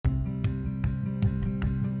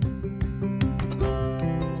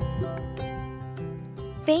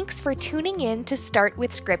Thanks for tuning in to Start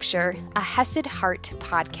with Scripture, a Hesed Heart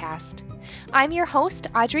podcast. I'm your host,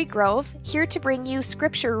 Audrey Grove, here to bring you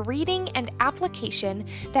scripture reading and application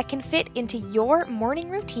that can fit into your morning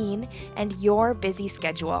routine and your busy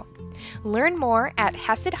schedule. Learn more at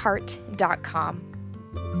HesedHeart.com.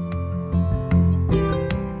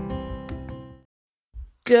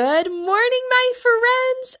 Good morning, my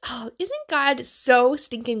friends. Oh, isn't God so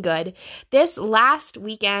stinking good? This last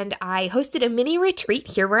weekend, I hosted a mini retreat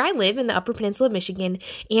here where I live in the Upper Peninsula of Michigan,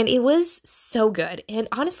 and it was so good and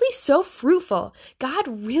honestly so fruitful.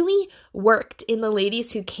 God really worked in the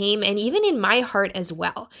ladies who came and even in my heart as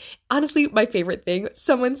well. Honestly, my favorite thing,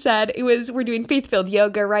 someone said we're doing faith-filled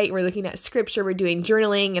yoga, right? We're looking at scripture, we're doing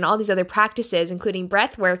journaling and all these other practices, including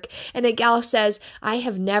breath work. And a gal says, I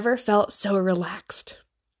have never felt so relaxed.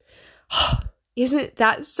 Isn't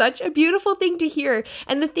that such a beautiful thing to hear?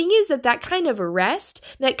 And the thing is that kind of rest,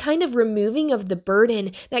 that kind of removing of the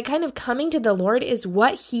burden, that kind of coming to the Lord is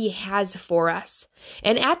what He has for us.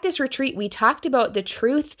 And at this retreat, we talked about the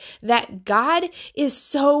truth that God is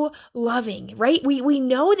so loving, right? We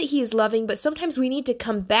know that He is loving, but sometimes we need to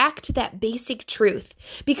come back to that basic truth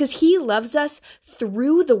because He loves us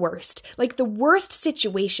through the worst, like the worst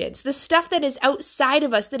situations, the stuff that is outside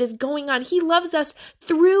of us that is going on. He loves us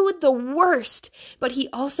through the worst, but He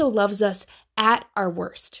also loves us at our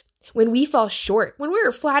worst. When we fall short, when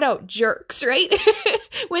we're flat out jerks, right?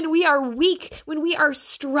 When we are weak, when we are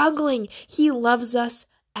struggling, He loves us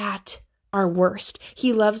at our worst.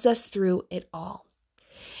 He loves us through it all.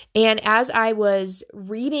 And as I was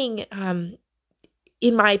reading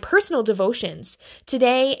in my personal devotions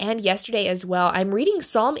today and yesterday as well, I'm reading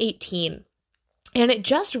Psalm 18, and it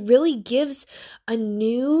just really gives a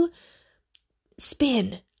new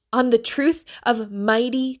spin on the truth of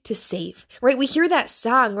mighty to save, right? We hear that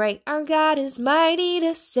song, right? Our God is mighty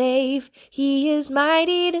to save. He is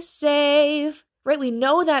mighty to save, right? We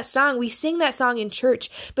know that song. We sing that song in church,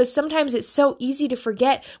 but sometimes it's so easy to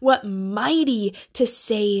forget what mighty to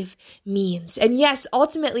save means. And yes,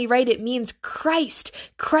 ultimately, right, it means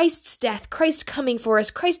Christ's death, Christ coming for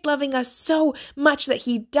us, Christ loving us so much that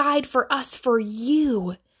He died for us, for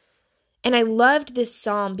you. And I loved this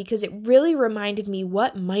psalm because it really reminded me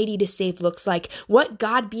what mighty to save looks like, what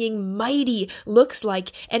God being mighty looks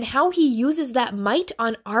like, and how He uses that might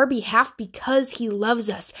on our behalf because He loves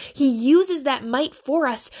us. He uses that might for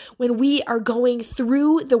us when we are going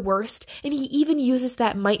through the worst, and He even uses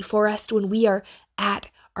that might for us when we are at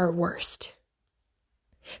our worst.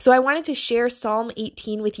 So I wanted to share Psalm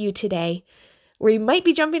 18 with you today. We might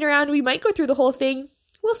be jumping around, we might go through the whole thing.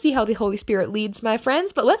 We'll see how the Holy Spirit leads, my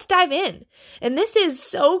friends, but let's dive in. And this is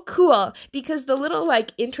so cool because the little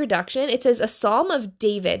introduction, it says a psalm of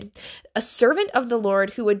David, a servant of the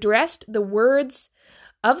Lord who addressed the words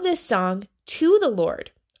of this song to the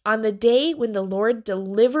Lord on the day when the Lord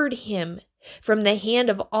delivered him from the hand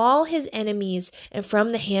of all his enemies and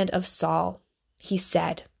from the hand of Saul. He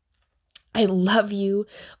said, I love you,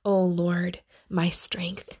 O Lord, my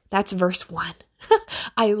strength. That's verse 1.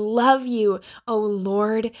 I love you, O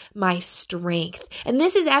Lord, my strength. And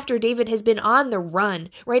this is after David has been on the run,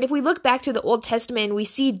 right? If we look back to the Old Testament, we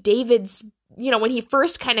see David's, when he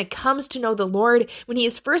first kind of comes to know the Lord, when he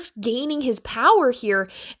is first gaining his power here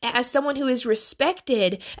as someone who is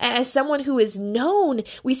respected, as someone who is known,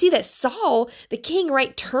 we see that Saul, the king,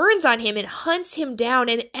 right, turns on him and hunts him down,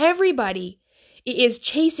 and everybody is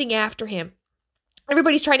chasing after him.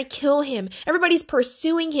 Everybody's trying to kill him. Everybody's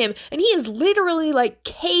pursuing him. And he is literally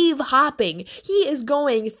cave hopping. He is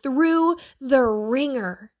going through the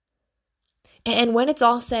ringer. And when it's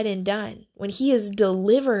all said and done, when he is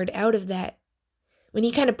delivered out of that, when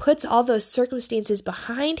he kind of puts all those circumstances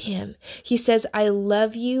behind him, he says, I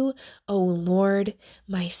love you, O Lord,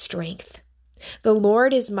 my strength. The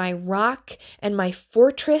Lord is my rock and my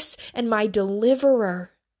fortress and my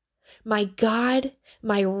deliverer. My God,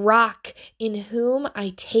 my rock, in whom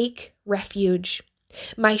I take refuge,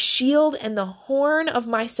 my shield and the horn of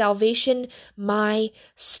my salvation, my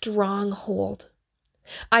stronghold.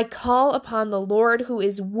 I call upon the Lord who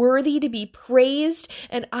is worthy to be praised,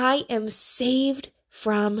 and I am saved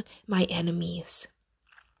from my enemies.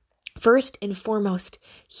 First and foremost,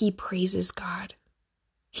 he praises God.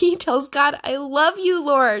 He tells God, I love you,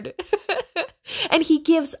 Lord. And he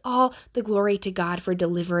gives all the glory to God for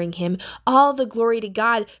delivering him, all the glory to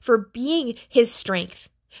God for being his strength,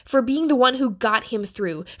 for being the one who got him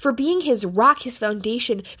through, for being his rock, his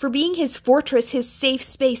foundation, for being his fortress, his safe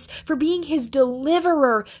space, for being his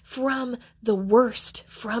deliverer from the worst,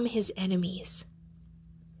 from his enemies.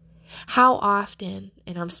 How often,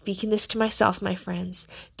 and I'm speaking this to myself, my friends,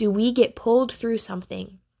 do we get pulled through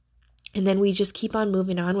something And then we just keep on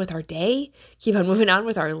moving on with our day, keep on moving on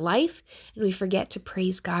with our life, and we forget to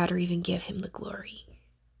praise God or even give him the glory.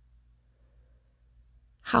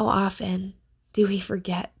 How often do we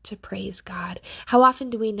forget to praise God? How often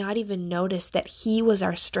do we not even notice that he was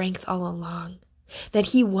our strength all along? That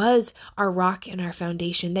he was our rock and our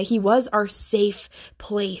foundation, that he was our safe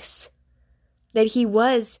place, that he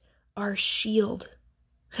was our shield,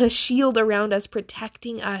 a shield around us,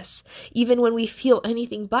 protecting us. Even when we feel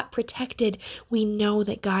anything but protected, we know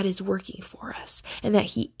that God is working for us and that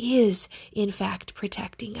he is, in fact,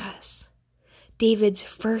 protecting us. David's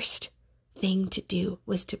first thing to do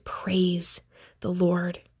was to praise the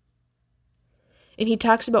Lord. And he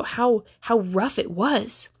talks about how rough it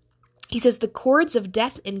was. He says, the cords of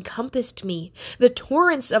death encompassed me. The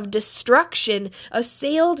torrents of destruction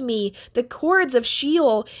assailed me. The cords of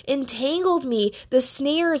Sheol entangled me. The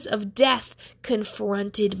snares of death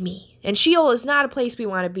confronted me. And Sheol is not a place we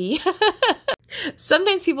want to be.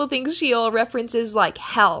 Sometimes people think Sheol references like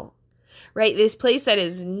hell, right? This place that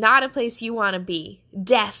is not a place you want to be.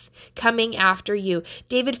 Death coming after you.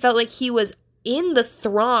 David felt like he was in the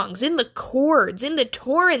throngs, in the cords, in the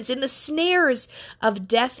torrents, in the snares of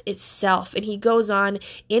death itself. And he goes on,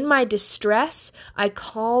 in my distress, I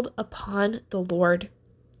called upon the Lord.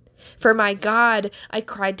 For my God, I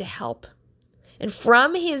cried to help. And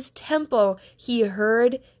from his temple, he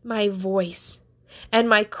heard my voice, and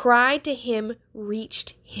my cry to him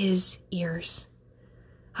reached his ears.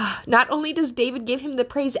 Not only does David give him the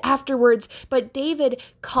praise afterwards, but David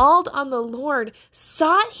called on the Lord,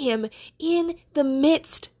 sought him in the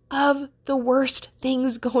midst of the worst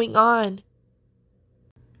things going on.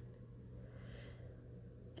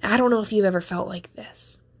 I don't know if you've ever felt like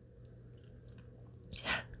this.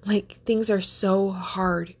 Like things are so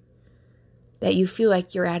hard that you feel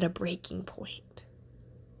like you're at a breaking point.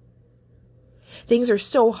 Things are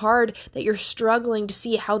so hard that you're struggling to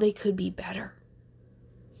see how they could be better.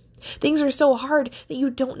 Things are so hard that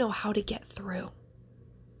you don't know how to get through.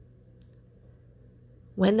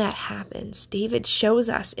 When that happens, David shows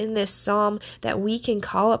us in this psalm that we can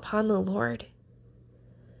call upon the Lord.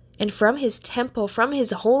 And from his temple, from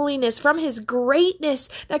his holiness, from his greatness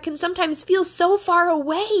that can sometimes feel so far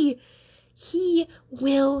away, he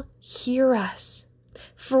will hear us.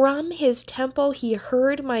 From his temple he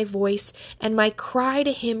heard my voice, and my cry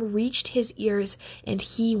to him reached his ears, and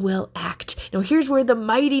he will act. Now here's where the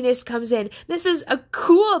mightiness comes in. This is a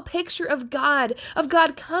cool picture of God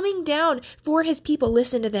coming down for his people.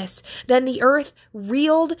 Listen to this. Then the earth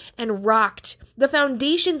reeled and rocked. The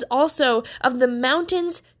foundations also of the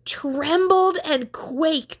mountains trembled and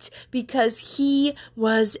quaked because he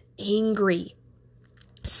was angry.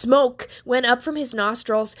 Smoke went up from his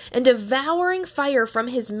nostrils, and devouring fire from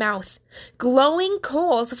his mouth. Glowing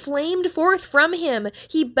coals flamed forth from him.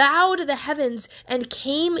 He bowed the heavens and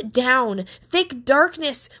came down. Thick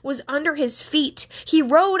darkness was under his feet. He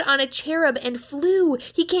rode on a cherub and flew.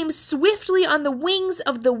 He came swiftly on the wings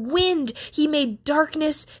of the wind. He made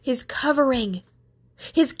darkness his covering.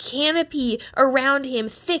 His canopy around him,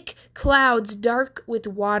 thick clouds dark with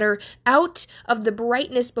water. Out of the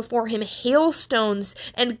brightness before him, hailstones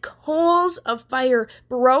and coals of fire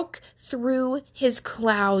broke through his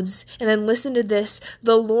clouds. And then listen to this.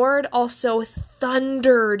 The Lord also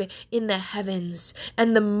thundered in the heavens,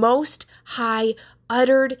 and the Most High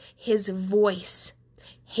uttered his voice.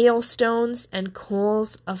 Hailstones and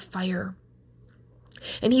coals of fire.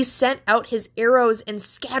 And he sent out his arrows and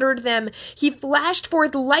scattered them. He flashed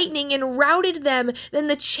forth lightning and routed them. Then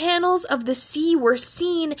the channels of the sea were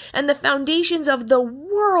seen, and the foundations of the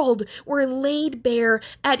world were laid bare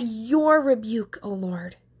at your rebuke, O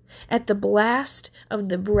Lord, at the blast of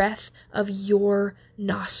the breath of your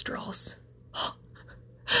nostrils.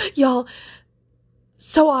 Y'all,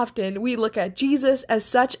 so often we look at Jesus as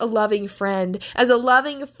such a loving friend, as a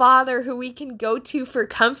loving father who we can go to for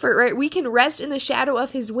comfort, right? We can rest in the shadow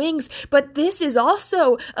of his wings. But this is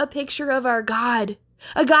also a picture of our God,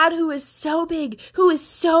 a God who is so big, who is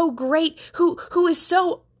so great, who is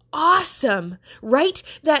so awesome, right?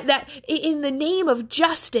 That in the name of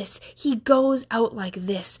justice, he goes out like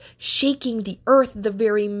this, shaking the earth, the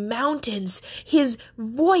very mountains. His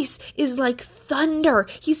voice is like thunder.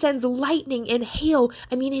 He sends lightning and hail.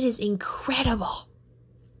 I mean, it is incredible.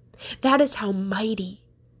 That is how mighty,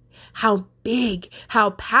 how big, how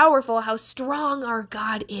powerful, how strong our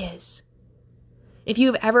God is. If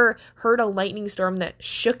you've ever heard a lightning storm that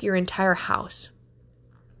shook your entire house,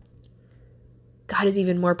 God is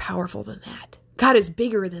even more powerful than that. God is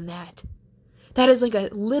bigger than that. That is like a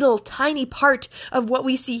little tiny part of what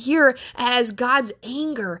we see here as God's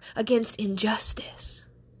anger against injustice.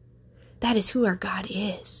 That is who our God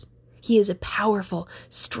is. He is a powerful,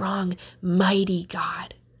 strong, mighty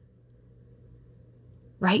God.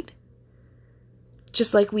 Right?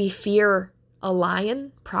 Just like we fear a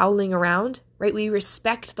lion prowling around, right? We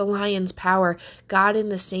respect the lion's power. God in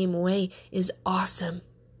the same way is awesome.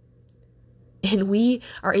 And we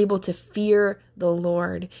are able to fear the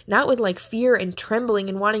Lord, not with like fear and trembling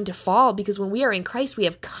and wanting to fall, because when we are in Christ, we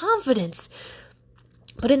have confidence,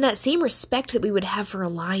 but in that same respect that we would have for a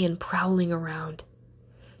lion prowling around,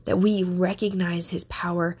 that we recognize his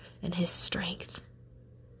power and his strength.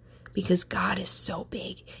 Because God is so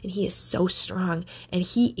big and he is so strong, and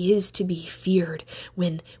he is to be feared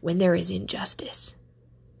when there is injustice,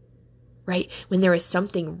 right? When there is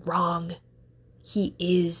something wrong, he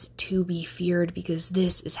is to be feared, because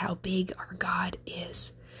this is how big our God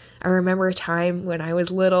is. I remember a time when I was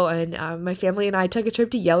little and my family and I took a trip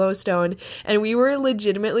to Yellowstone, and we were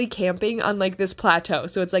legitimately camping on like this plateau.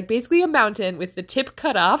 So it's like basically a mountain with the tip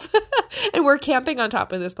cut off and we're camping on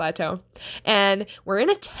top of this plateau, and we're in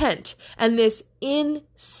a tent, and this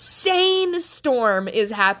insane storm is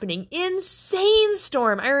happening. Insane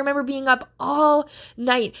storm. I remember being up all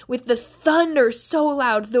night with the thunder so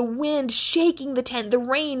loud, the wind shaking the tent, the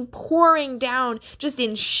rain pouring down just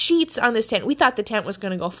in sheets on this tent. We thought the tent was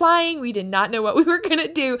going to go flying. We did not know what we were going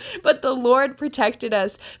to do, but the Lord protected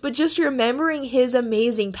us. But just remembering his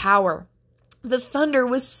amazing power. The thunder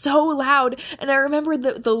was so loud, and I remember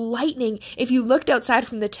the lightning. If you looked outside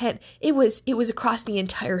from the tent, it was across the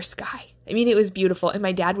entire sky. I mean, it was beautiful, and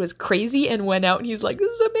my dad was crazy and went out, and he's like,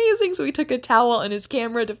 this is amazing. So he took a towel and his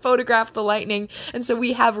camera to photograph the lightning, and so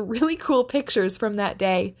we have really cool pictures from that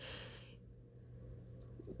day.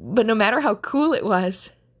 But no matter how cool it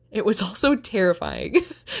was also terrifying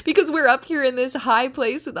because we're up here in this high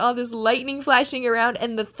place with all this lightning flashing around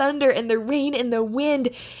and the thunder and the rain and the wind,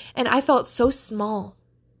 and I felt so small.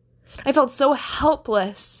 I felt so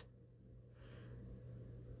helpless.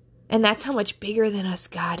 And that's how much bigger than us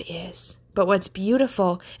God is. But what's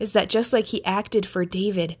beautiful is that just like he acted for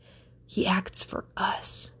David, he acts for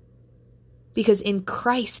us. Because in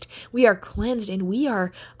Christ, we are cleansed and we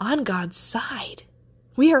are on God's side.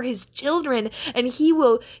 We are his children, and he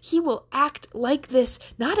will act like this,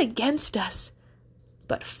 not against us,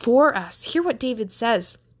 but for us. Hear what David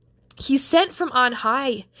says. He sent from on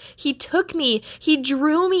high. He took me. He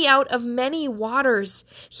drew me out of many waters.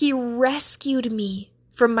 He rescued me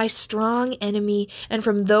from my strong enemy and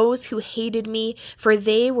from those who hated me, for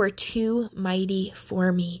they were too mighty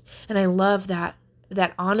for me. And I love that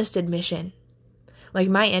honest admission. Like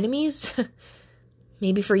my enemies,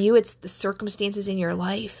 maybe for you, it's the circumstances in your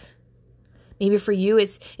life. Maybe for you,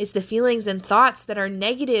 it's the feelings and thoughts that are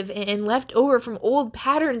negative and left over from old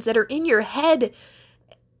patterns that are in your head.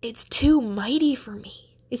 It's too mighty for me.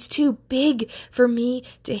 It's too big for me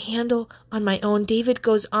to handle on my own. David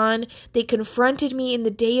goes on, they confronted me in the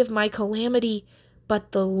day of my calamity,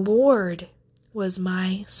 but the Lord was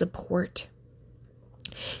my support.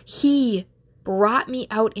 He brought me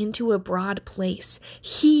out into a broad place.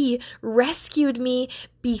 He rescued me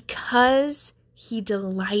because he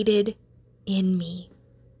delighted in me.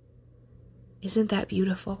 Isn't that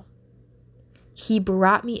beautiful? He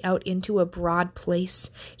brought me out into a broad place.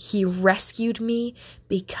 He rescued me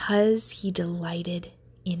because he delighted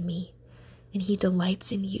in me. And he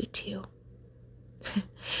delights in you too.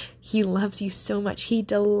 He loves you so much. He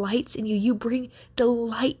delights in you. You bring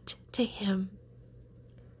delight to him.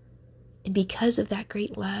 And because of that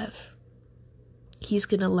great love, he's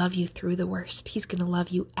going to love you through the worst. He's going to love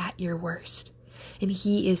you at your worst. And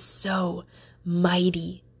he is so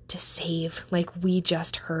mighty to save, like we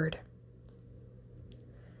just heard.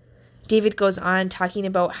 David goes on talking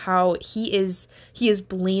about how he is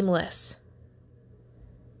blameless.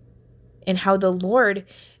 And how the Lord,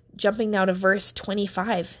 jumping now to verse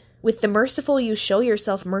 25, with the merciful you show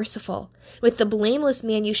yourself merciful. With the blameless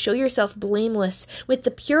man you show yourself blameless. With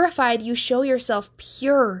the purified you show yourself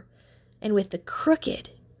pure. And with the crooked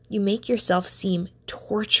you make yourself seem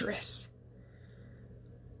torturous.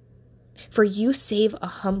 For you save a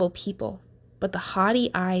humble people, but the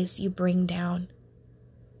haughty eyes you bring down.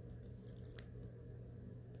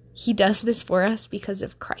 He does this for us because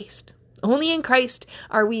of Christ. Only in Christ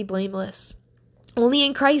are we blameless. Only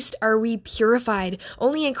in Christ are we purified.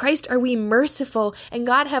 Only in Christ are we merciful. And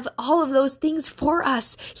God have all of those things for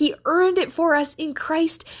us. He earned it for us in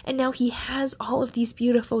Christ. And now he has all of these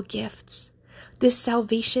beautiful gifts. This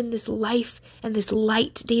salvation, this life, and this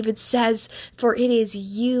light, David says, for it is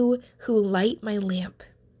you who light my lamp.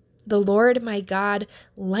 The Lord my God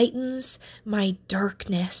lightens my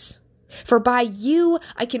darkness. For by you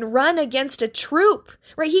I can run against a troop,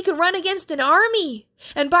 right? He can run against an army.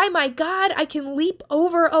 And by my God, I can leap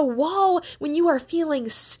over a wall when you are feeling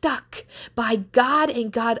stuck. By God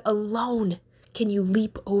and God alone can you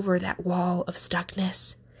leap over that wall of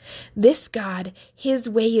stuckness. This God, his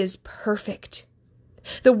way is perfect.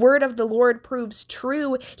 The word of the Lord proves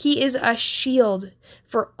true. He is a shield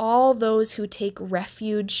for all those who take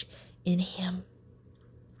refuge in him.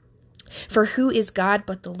 For who is God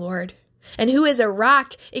but the Lord? And who is a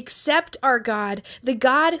rock except our God, the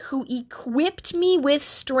God who equipped me with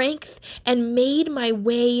strength and made my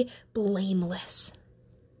way blameless?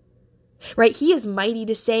 Right? He is mighty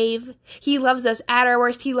to save. He loves us at our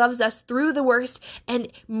worst. He loves us through the worst.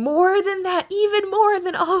 And more than that, even more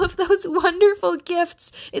than all of those wonderful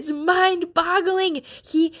gifts, it's mind-boggling.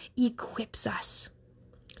 He equips us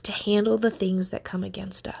to handle the things that come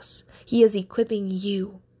against us. He is equipping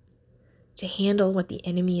you to handle what the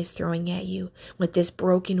enemy is throwing at you, what this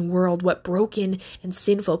broken world, what broken and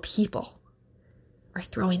sinful people are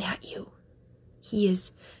throwing at you. He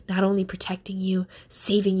is not only protecting you,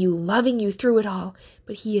 saving you, loving you through it all,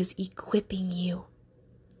 but he is equipping you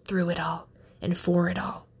through it all and for it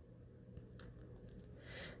all.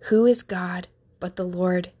 Who is God but the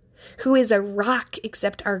Lord? Who is a rock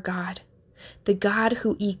except our God? The God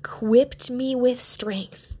who equipped me with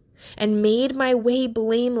strength and made my way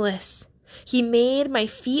blameless. He made my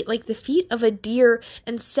feet like the feet of a deer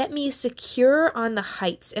and set me secure on the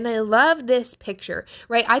heights. And I love this picture,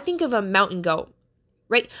 right? I think of a mountain goat,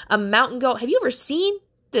 right? A mountain goat. Have you ever seen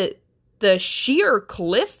the sheer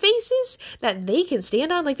cliff faces that they can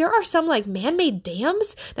stand on? Like there are some like man-made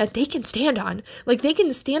dams that they can stand on. Like they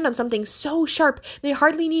can stand on something so sharp, they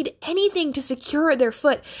hardly need anything to secure their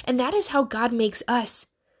foot. And that is how God makes us.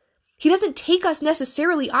 He doesn't take us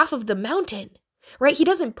necessarily off of the mountain. Right? He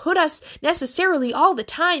doesn't put us necessarily all the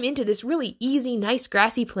time into this really easy, nice,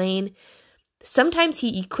 grassy plain. Sometimes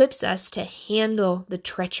he equips us to handle the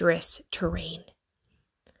treacherous terrain.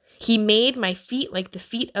 He made my feet like the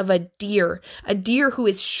feet of a deer who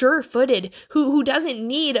is sure-footed, who doesn't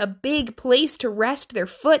need a big place to rest their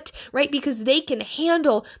foot, right? Because they can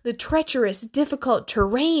handle the treacherous, difficult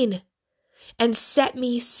terrain and set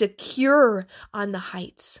me secure on the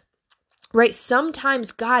heights. Right?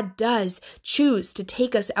 Sometimes God does choose to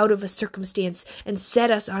take us out of a circumstance and set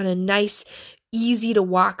us on a nice, easy to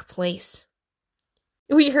walk place.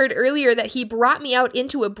 We heard earlier that he brought me out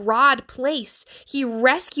into a broad place. He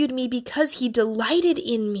rescued me because he delighted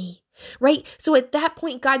in me. Right? So at that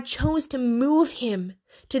point, God chose to move him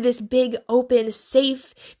to this big, open,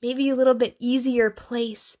 safe, maybe a little bit easier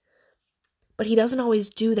place. But he doesn't always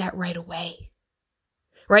do that right away.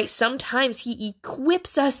 Right? Sometimes he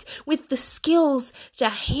equips us with the skills to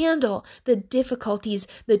handle the difficulties,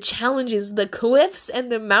 the challenges, the cliffs, and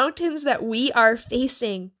the mountains that we are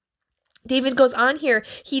facing. David goes on here,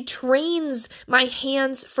 he trains my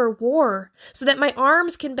hands for war so that my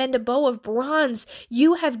arms can bend a bow of bronze.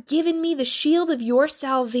 You have given me the shield of your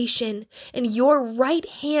salvation, and your right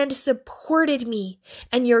hand supported me,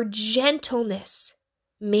 and your gentleness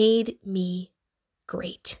made me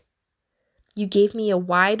great. You gave me a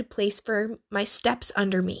wide place for my steps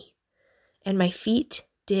under me, and my feet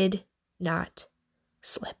did not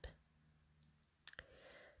slip.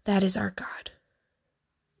 That is our God.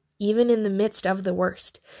 Even in the midst of the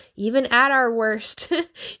worst, even at our worst,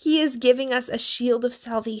 he is giving us a shield of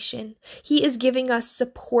salvation. He is giving us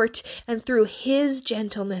support, and through his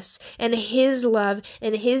gentleness and his love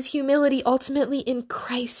and his humility, ultimately in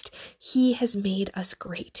Christ, he has made us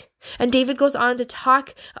great. And David goes on to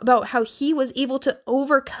talk about how he was able to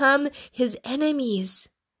overcome his enemies,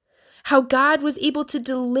 how God was able to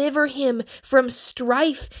deliver him from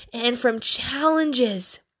strife and from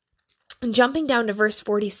challenges. And jumping down to verse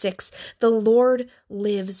 46, the Lord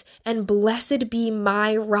lives, and blessed be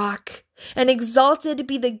my rock, and exalted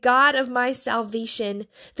be the God of my salvation,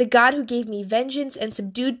 the God who gave me vengeance and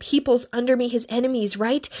subdued peoples under me, his enemies,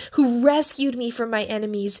 right? Who rescued me from my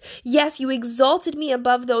enemies. Yes, you exalted me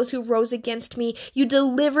above those who rose against me. You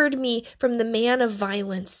delivered me from the man of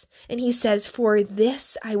violence. And he says, for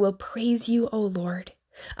this I will praise you, O Lord,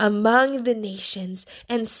 among the nations,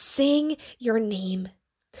 and sing your name.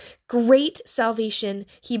 Great salvation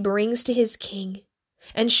he brings to his king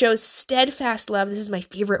and shows steadfast love. This is my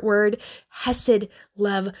favorite word, hesed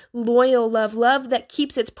love, loyal love, love that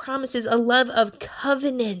keeps its promises, a love of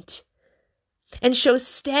covenant, and shows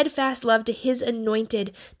steadfast love to his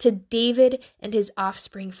anointed, to David and his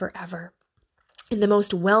offspring forever. And the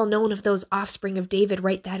most well-known of those offspring of David,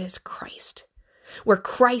 right, that is Christ. Where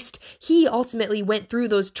Christ, he ultimately went through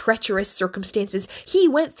those treacherous circumstances. He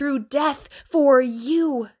went through death for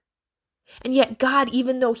you. And yet God,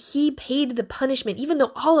 even though he paid the punishment, even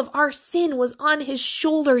though all of our sin was on his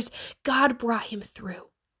shoulders, God brought him through.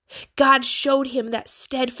 God showed him that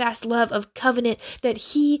steadfast love of covenant that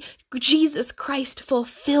he, Jesus Christ,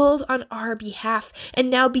 fulfilled on our behalf. And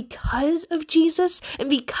now because of Jesus and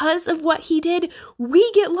because of what he did,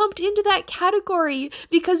 we get lumped into that category.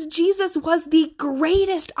 Because Jesus was the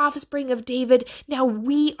greatest offspring of David, now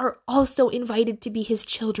we are also invited to be his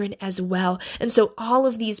children as well. And so all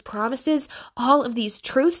of these promises, all of these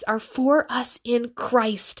truths are for us in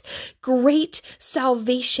Christ. Great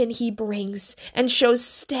salvation he brings and shows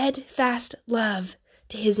steadfast love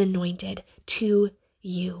to his anointed, to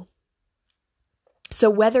you. So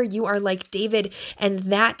whether you are like David and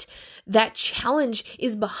that challenge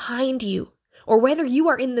is behind you, or whether you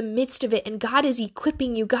are in the midst of it and God is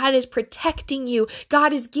equipping you, God is protecting you,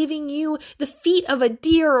 God is giving you the feet of a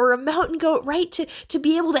deer or a mountain goat, right? To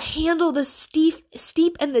be able to handle the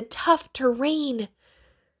steep and the tough terrain.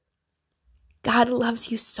 God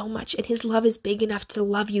loves you so much, and his love is big enough to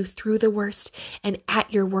love you through the worst and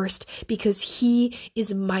at your worst, because he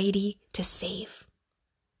is mighty to save.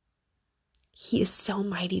 He is so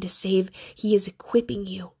mighty to save. He is equipping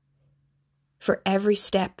you for every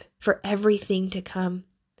step, for everything to come.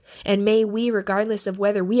 And may we, regardless of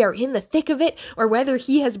whether we are in the thick of it or whether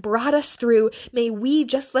he has brought us through, may we,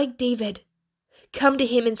 just like David, come to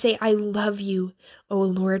him and say, I love you, O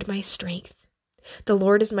Lord, my strength. The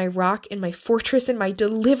Lord is my rock and my fortress and my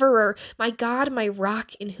deliverer, my God, my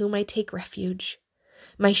rock in whom I take refuge,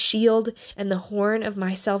 my shield and the horn of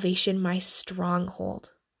my salvation, my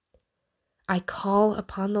stronghold. I call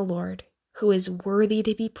upon the Lord, who is worthy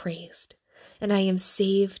to be praised, and I am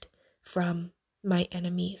saved from my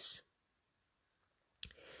enemies.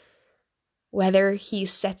 Whether he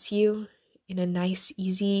sets you in a nice,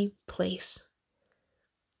 easy place,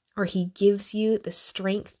 or he gives you the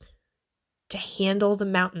strength to handle the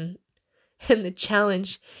mountain and the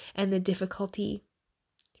challenge and the difficulty,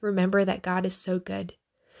 remember that God is so good,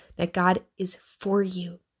 that God is for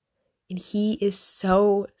you, and he is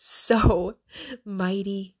so, so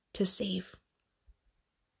mighty to save.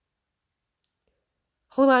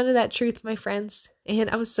 Hold on to that truth, my friends, and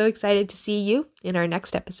I'm so excited to see you in our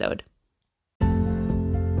next episode.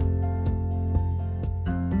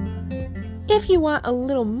 If you want a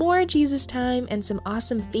little more Jesus time and some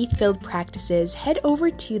awesome faith-filled practices, head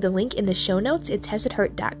over to the link in the show notes at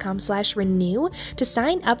tessithurt.com/renew to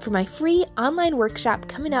sign up for my free online workshop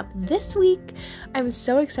coming up this week. I'm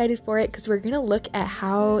so excited for it because we're going to look at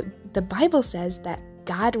how the Bible says that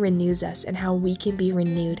God renews us and how we can be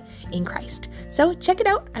renewed in Christ. So check it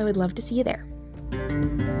out. I would love to see you there.